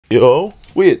Yo,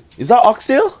 wait, is that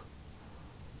oxtail?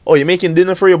 Oh, you're making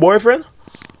dinner for your boyfriend?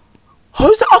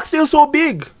 How is the oxtail so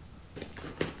big?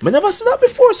 I never seen that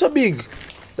before so big.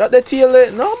 That the tail,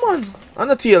 no man, I'm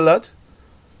not tail that.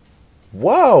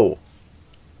 Wow.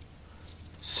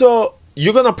 So,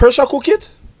 you're gonna pressure cook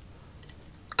it?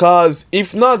 Cause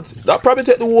if not, that probably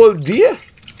take the whole day.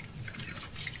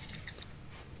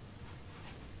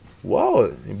 Wow,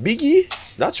 biggie,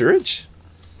 that's rich.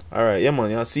 Alright, yeah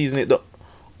man, you season it though.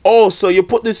 Oh, so you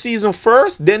put the season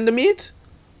first, then the meat?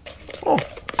 Oh,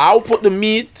 I'll put the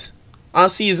meat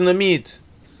and season the meat.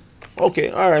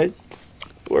 Okay, alright.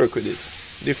 Work with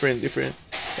it. Different.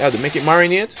 You have to make it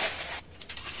marinate.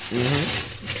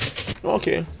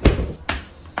 Okay.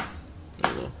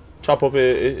 Chop up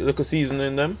a little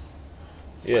seasoning them.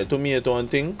 Yeah, tomato and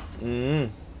thing.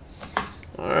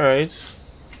 Alright.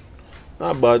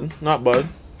 Not bad.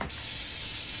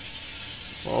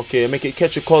 Okay, make it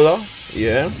catch a color.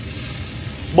 Yeah.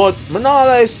 But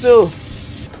manala is still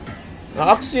the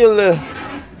oxtail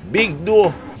big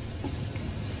though.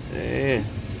 Yeah.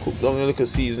 Cook down a little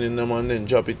seasoning them and then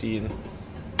drop it in.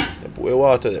 Put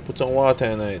water there. Put some water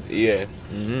in it. Yeah.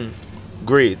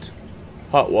 Great.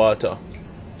 Hot water.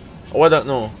 What that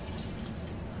now?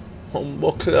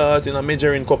 Humbuckler in a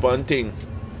measuring cup and thing.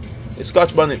 The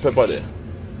Scotch bonnet pepper there.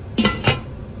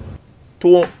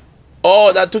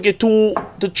 Oh, that took you 2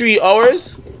 to 3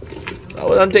 hours? That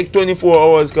wouldn't take 24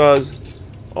 hours cause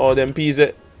them peas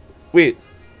wait.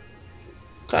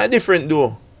 Kinda different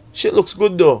though. Shit looks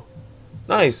good though.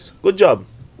 Nice. Good job.